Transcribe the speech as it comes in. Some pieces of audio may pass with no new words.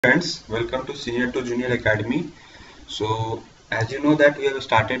Friends, welcome to Senior to Junior Academy. So, as you know that we have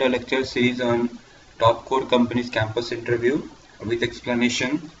started a lecture series on top core companies campus interview with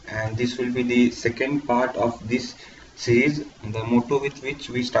explanation, and this will be the second part of this series. The motto with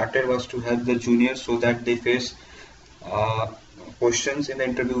which we started was to help the juniors so that they face uh, questions in the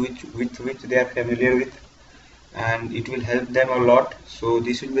interview with which they are familiar with, and it will help them a lot. So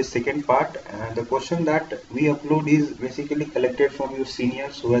this will be the second part, and the question that we upload is basically collected from your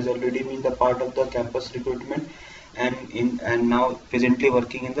seniors who has already been the part of the campus recruitment and now presently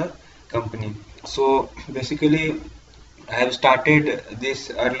working in the company. So basically I have started this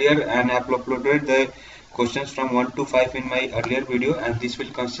earlier and I have uploaded the questions from 1 to 5 in my earlier video, and this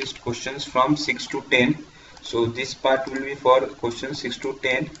will consist questions from 6 to 10. So this part will be for questions 6 to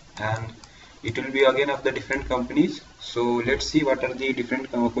 10, and it will be again of the different companies. So let's see what are the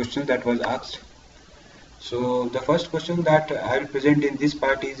different questions that was asked. So the first question that I will present in this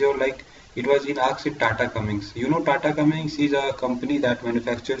part is your it was in asked in Tata Cummins. You know Tata Cummins is a company that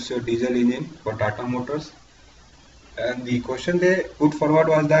manufactures your diesel engine for Tata Motors, and the question they put forward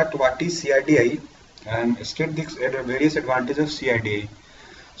was that what is CRDI and state the various advantages of CRDI.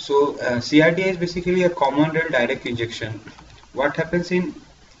 So CRDI is basically a common rail direct injection. What happens in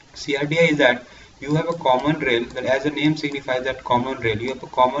CRDI is that you have a common rail, that as the name signifies that common rail, you have a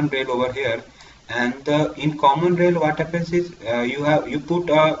common rail over here, and in common rail what happens is you put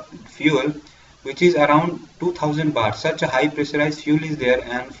a fuel which is around 2000 bar. Such a high pressurized fuel is there,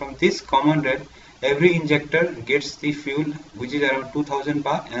 and from this common rail every injector gets the fuel which is around 2000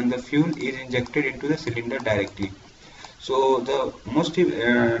 bar, and the fuel is injected into the cylinder directly. So the most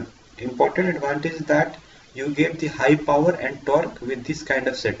important advantage is that you get the high power and torque with this kind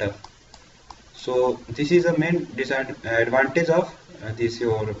of setup. So this is the main advantage of this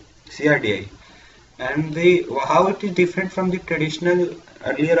your CRDI. And how it is different from the traditional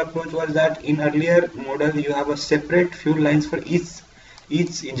earlier approach was that in earlier model you have a separate fuel lines for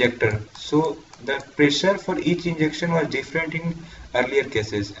each injector. So the pressure for each injection was different in earlier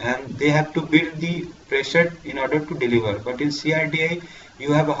cases, and they have to build the pressure in order to deliver. But in CRDI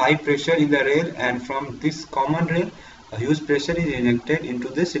you have a high pressure in the rail, and from this common rail a huge pressure is injected into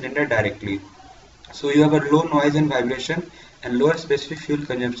the cylinder directly. So you have a low noise and vibration and lower specific fuel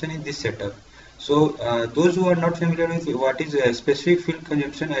consumption in this setup. So those who are not familiar with what is specific fuel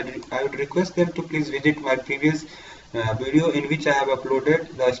consumption, I would request them to please visit my previous video in which I have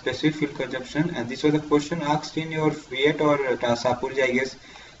uploaded the specific fuel consumption, and this was a question asked in your Fiat or Shapoorji, I guess.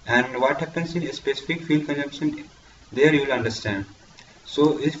 And what happens in specific fuel consumption, there you will understand.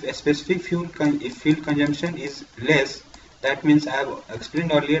 So if a specific fuel consumption is less, that means I have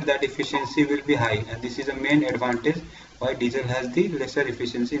explained earlier that efficiency will be high, and this is the main advantage why diesel has the lesser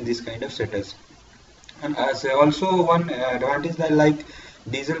efficiency in this kind of setups. And as also one advantage that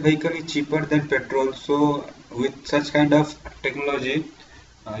diesel vehicle is cheaper than petrol. So with such kind of technology,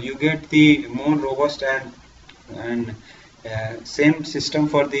 you get the more robust and same system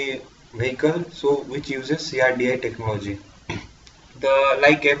for the vehicle, so which uses CRDI technology.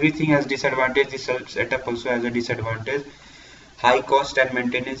 Like everything has disadvantage, this setup also has a disadvantage. High cost and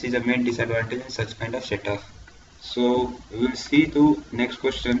maintenance is a main disadvantage in such kind of setup. So we will see to next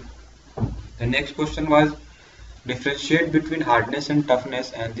question. The next question was differentiate between hardness and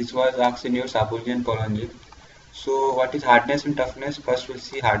toughness, and this was asked in your Shapoorji and Pallonji. So what is hardness and toughness? First we'll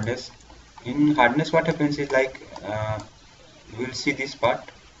see hardness. In hardness what happens is we'll see this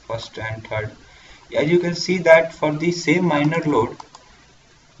part first and third. As you can see that for the same minor load,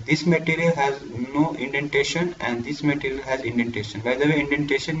 this material has no indentation and this material has indentation. By the way,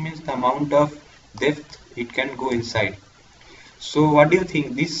 indentation means the amount of depth it can go inside. So what do you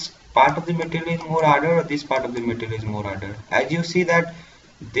think, this part of the material is more harder or this part of the material is more harder? As you see that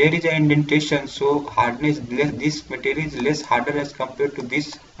there is an indentation, so hardness, this material is less harder as compared to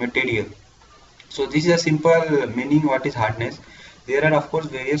this material. So this is a simple meaning what is hardness. There are of course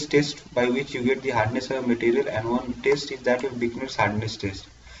various tests by which you get the hardness of material, and one test is that of Bickner's hardness test.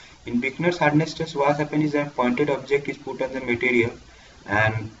 In Bickner's hardness test, what happens is that pointed object is put on the material,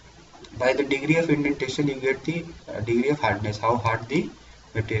 and by the degree of indentation you get the degree of hardness, how hard the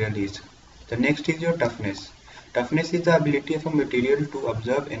material is. The next is your toughness. Toughness is the ability of a material to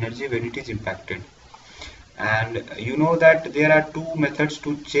absorb energy when it is impacted. And you know that there are two methods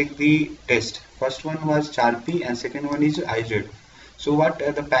to check the test. First one was Charpy and second one is IZ. So what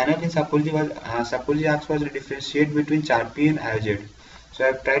the panel in Shapoorji asked was to differentiate between Charpy and IZ. So I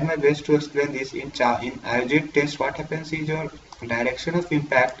have tried my best to explain this. In IZ test, what happens is your direction of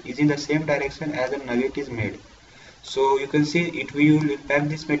impact is in the same direction as the nugget is made. So you can see we will impact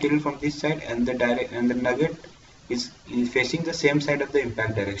this material from this side, and the nugget is facing the same side of the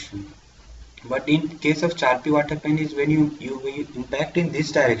impact direction. But in case of Charpy, what happens is when you impact in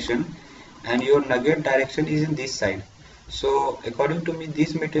this direction and your nugget direction is in this side. So according to me,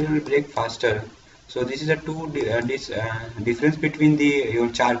 this material will break faster. So this is a difference between the your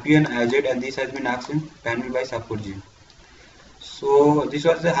Charpy and AZ, and this has been asked in panel by Shapoorji. So this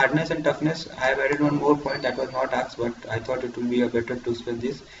was the hardness and toughness. I have added one more point that was not asked, but I thought it will be better to explain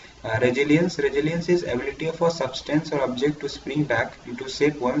this. Resilience. Resilience is ability of a substance or object to spring back into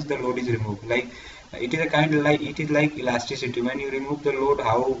shape once the load is removed. Like it is a kind of like it is like elasticity. When you remove the load,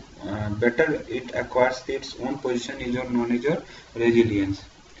 how better it acquires its own position is known as your resilience.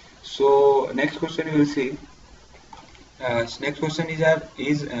 So next question you will see. Next question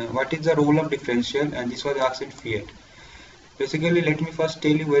is what is the role of differential? And this was asked in Fiat. Basically, let me first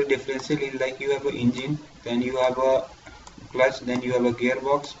tell you what differential is. Like you have an engine, then you have a clutch, then you have a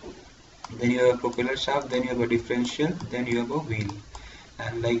gearbox, then you have a propeller shaft, then you have a differential, then you have a wheel.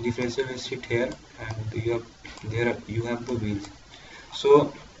 And like differential will sit here, and you have the wheels.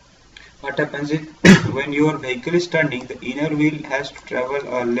 So what happens is when your vehicle is turning, the inner wheel has to travel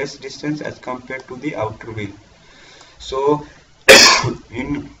a less distance as compared to the outer wheel. So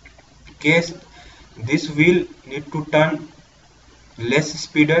in case this wheel need to turn less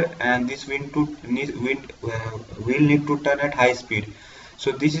speeder, and this wheel need to turn at high speed.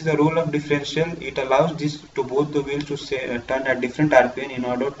 So this is the role of differential. It allows this to both the wheels to turn at different RPM in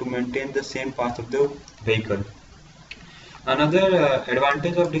order to maintain the same path of the vehicle. Another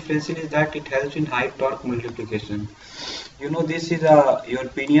advantage of differential is that it helps in high torque multiplication. You know, this is your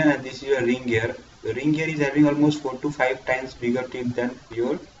pinion and this is your ring gear. The ring gear is having almost 4 to 5 times bigger teeth than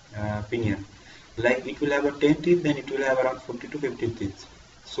your pinion. Like it will have a 10 teeth, then it will have around 40 to 50 teeth.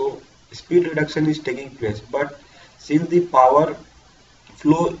 So speed reduction is taking place, but since the power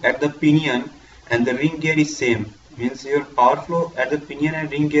flow at the pinion and the ring gear is same, means your power flow at the pinion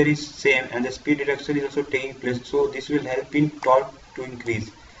and ring gear is same, and the speed reduction is also taking place. So this will help in torque to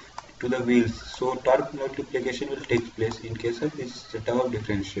increase to the wheels. So torque multiplication will take place in case of this setup of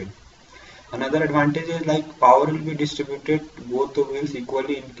differential. Another advantage is like power will be distributed to both the wheels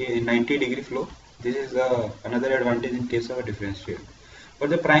equally in 90-degree flow. This is another advantage in case of a differential. But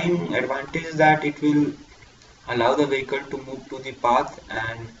the prime advantage is that it will allow the vehicle to move to the path,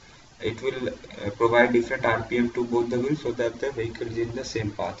 and it will provide different RPM to both the wheels so that the vehicle is in the same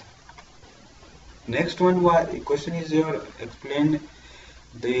path. Next one question is your explain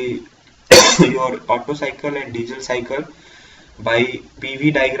the your Otto cycle and diesel cycle by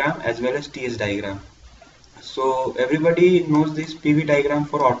PV diagram as well as TS diagram. So everybody knows this PV diagram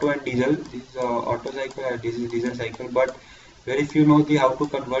for Otto and diesel. This is Otto cycle and this is diesel cycle, but very few know how to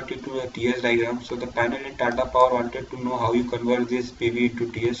convert it to a TS diagram. So the panel in Tata Power wanted to know how you convert this PV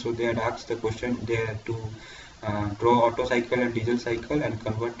into TS. So they had asked the question there to draw Otto cycle and diesel cycle and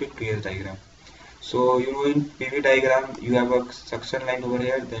convert it to TS diagram. So you know, in PV diagram you have a suction line over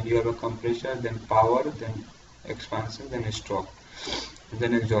here, then you have a compressor, then power, then expansion, then a stroke,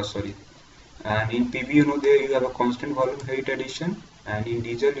 then exhaust, sorry. And in PV, you know, there you have a constant volume heat addition, and in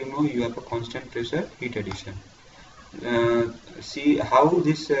diesel, you know, you have a constant pressure heat addition. See how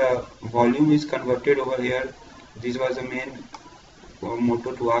this volume is converted over here. This was the main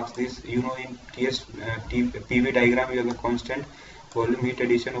motto to ask this. You know, in PV diagram, you have a constant volume heat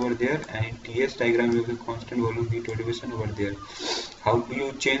addition over there, and in TS diagram, you have a constant volume heat addition over there. How do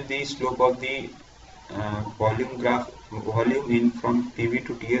you change the slope of the volume in from PV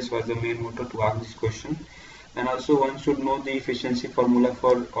to TS was the main motto to ask this question. And also one should know the efficiency formula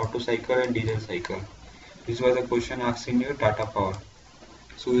for Otto cycle and diesel cycle. This was a question asked in your Tata Power.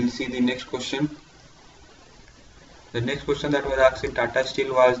 So we'll see the next question. The next question that was asked in Tata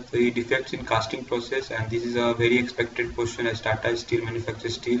Steel was the defects in casting process, and this is a very expected question as Tata Steel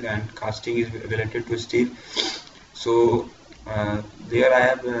manufactures steel and casting is related to steel. So there I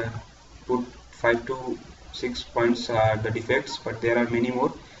have put 5 to 6 points the defects, but there are many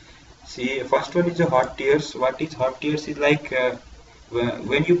more. See, first one is the hot tears. What is hot tears is like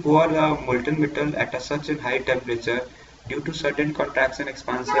when you pour a molten metal at such a high temperature, due to sudden contraction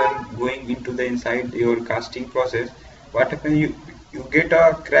expansion going into the inside your casting process, what happens, you get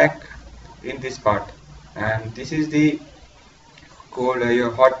a crack in this part, and this is the called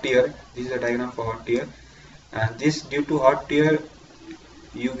your hot tear. This is a diagram for hot tear, and this due to hot tear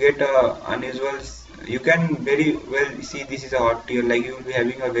you get a unusual, you can very well see this is a hot tear, like you will be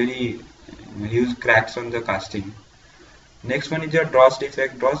having a very huge cracks on the casting. Next one is your dross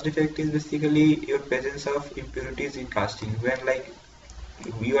defect. Dross defect is basically your presence of impurities in casting, when like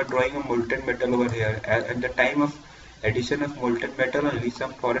you are drawing a molten metal over here, at the time of addition of molten metal only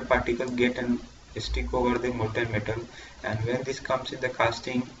some foreign particles get stick over the molten metal, and when this comes in the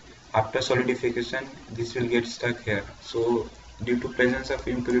casting after solidification, this will get stuck here. So due to presence of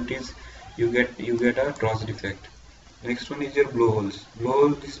impurities, you get a cross defect. Next one is your blowholes.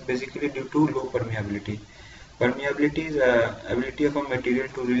 Blowhole is basically due to low permeability. Permeability is ability of a material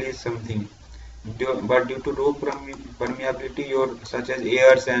to release something. But due to low permeability, your such as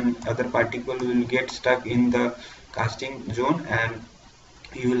airs and other particles will get stuck in the casting zone, and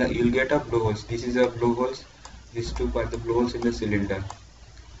you'll get a blowholes. This is a blowholes. These two are the blowholes in the cylinder.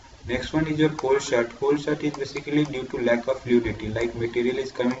 Next one is your cold shut. Cold shut is basically due to lack of fluidity, like material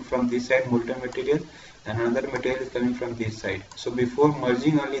is coming from this side, molten material, and another material is coming from this side. So before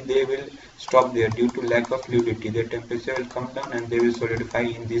merging only they will stop there due to lack of fluidity. Their temperature will come down and they will solidify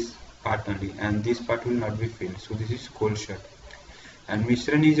in this part only, and this part will not be filled. So this is cold shut. And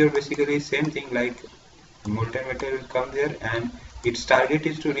mishran is your basically same thing, like molten material will come there and its target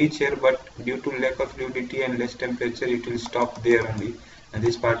is to reach here, but due to lack of fluidity and less temperature it will stop there only, and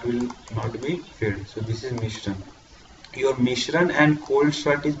this part will not be filled. So this is mishran. Your mishran and cold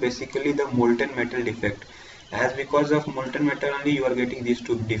shut is basically the molten metal defect, as because of molten metal only you are getting these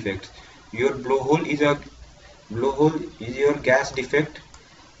two defects. Your blowhole is your gas defect.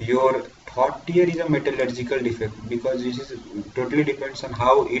 Your hot tear is a metallurgical defect, because this is totally depends on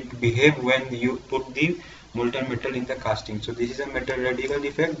how it behave when you put the molten metal in the casting. So this is a metallurgical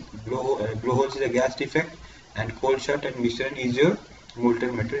defect. Blowhole is a gas defect, and cold shut and mishran is your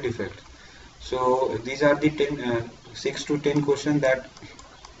molten metal defect. So these are the 6 to 10 questions that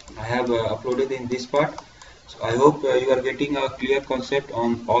I have uploaded in this part. So I hope you are getting a clear concept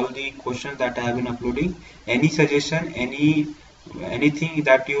on all the questions that I have been uploading. Any suggestion, anything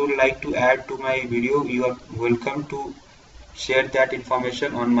that you would like to add to my video, you are welcome to share that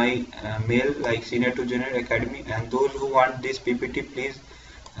information on my mail, like senior to junior academy. And those who want this PPT, please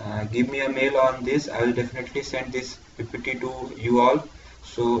give me a mail on this. I will definitely send this PPT to you all.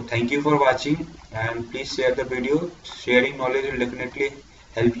 So thank you for watching, and please share the video. Sharing knowledge will definitely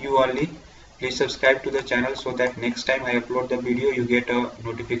help you only. Please subscribe to the channel so that next time I upload the video you get a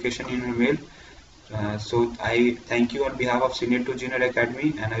notification in your mail. So I thank you on behalf of Senior to Junior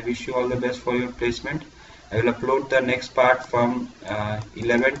Academy, and I wish you all the best for your placement. I will upload the next part from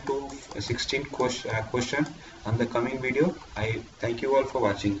 11 to 16 question on the coming video. I thank you all for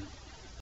watching.